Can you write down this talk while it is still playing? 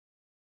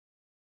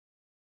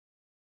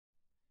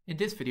In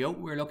this video,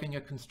 we're looking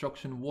at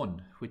construction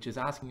 1, which is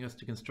asking us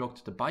to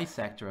construct the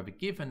bisector of a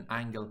given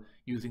angle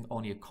using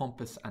only a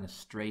compass and a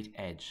straight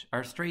edge.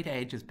 Our straight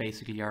edge is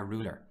basically our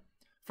ruler.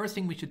 First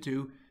thing we should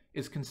do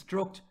is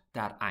construct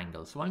that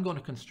angle. So I'm going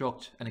to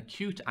construct an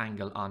acute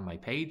angle on my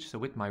page. So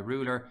with my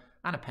ruler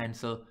and a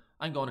pencil,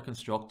 I'm going to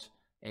construct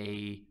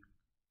a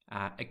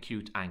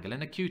acute angle.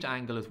 An acute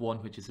angle is one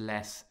which is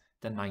less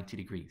than 90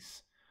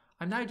 degrees.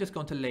 I'm now just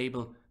going to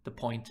label the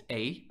point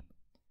A,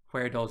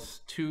 where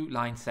those two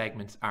line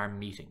segments are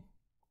meeting.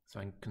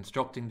 So I'm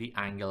constructing the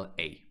angle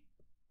A.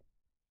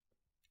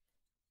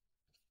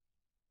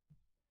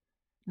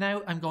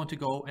 Now I'm going to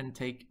go and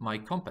take my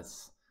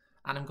compass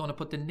and I'm going to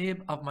put the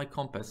nib of my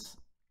compass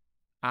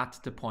at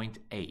the point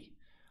A.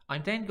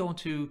 I'm then going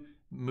to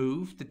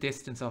move the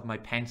distance of my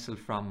pencil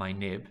from my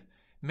nib.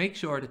 Make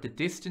sure that the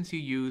distance you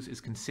use is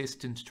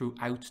consistent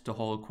throughout the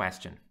whole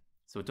question.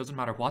 So it doesn't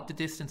matter what the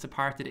distance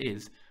apart it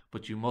is,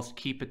 but you must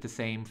keep it the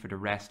same for the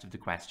rest of the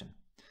question.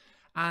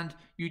 And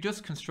you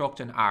just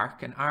construct an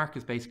arc. An arc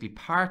is basically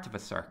part of a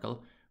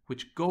circle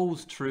which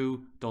goes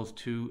through those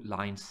two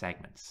line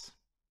segments.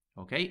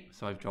 Okay,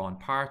 so I've drawn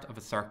part of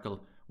a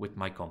circle with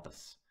my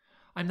compass.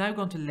 I'm now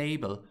going to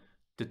label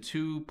the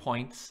 2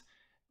 points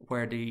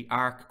where the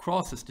arc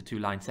crosses the two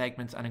line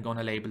segments, and I'm going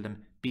to label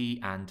them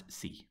B and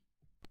C.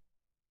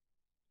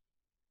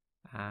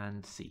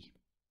 And C.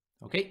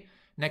 Okay,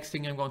 next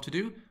thing I'm going to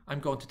do, I'm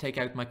going to take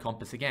out my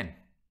compass again.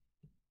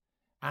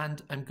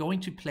 And I'm going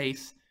to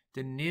place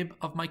the nib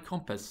of my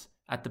compass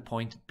at the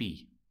point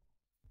B.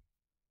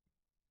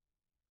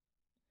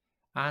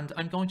 And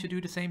I'm going to do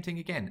the same thing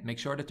again. Make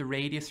sure that the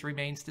radius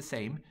remains the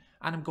same,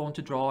 and I'm going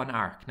to draw an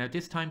arc. Now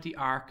this time the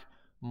arc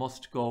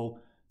must go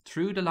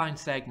through the line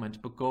segment,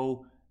 but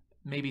go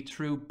maybe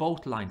through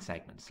both line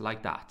segments,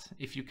 like that.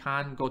 If you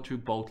can, go through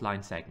both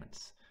line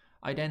segments.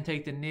 I then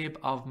take the nib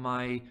of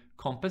my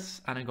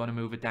compass and I'm going to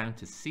move it down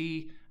to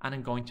C, and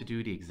I'm going to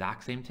do the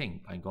exact same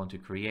thing. I'm going to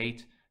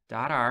create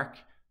that arc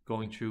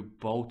going through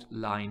both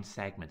line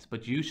segments.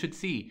 But you should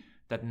see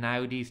that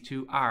now these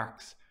two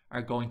arcs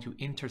are going to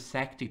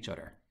intersect each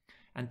other,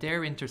 and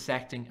they're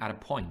intersecting at a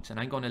point, and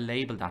I'm going to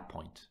label that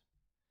point.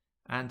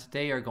 And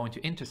they are going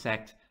to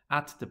intersect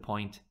at the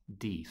point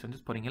D. So I'm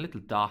just putting a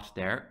little dot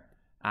there,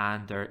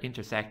 and they're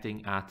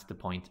intersecting at the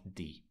point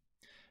D.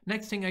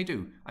 Next thing I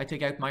do, I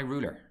take out my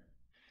ruler,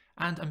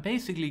 and I'm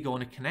basically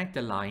going to connect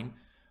a line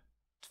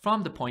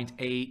from the point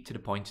A to the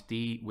point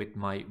D with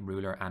my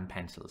ruler and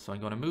pencil. So I'm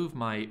going to move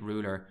my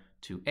ruler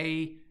to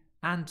A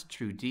and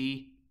through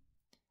D,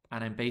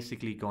 and I'm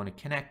basically going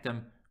to connect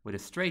them with a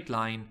straight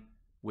line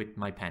with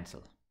my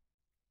pencil.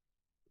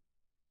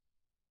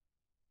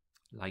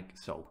 Like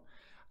so.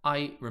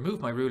 I remove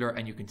my ruler,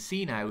 and you can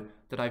see now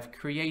that I've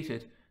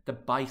created the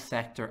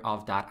bisector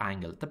of that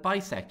angle. The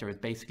bisector is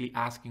basically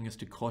asking us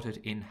to cut it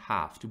in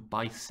half. To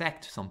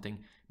bisect something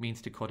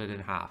means to cut it in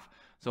half.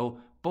 So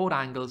both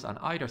angles on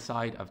either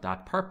side of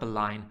that purple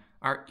line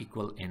are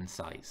equal in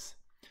size.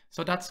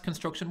 So that's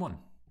construction 1.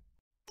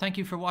 Thank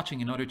you for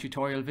watching another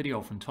tutorial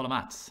video from Tulla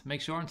Maths. Make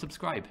sure and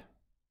subscribe.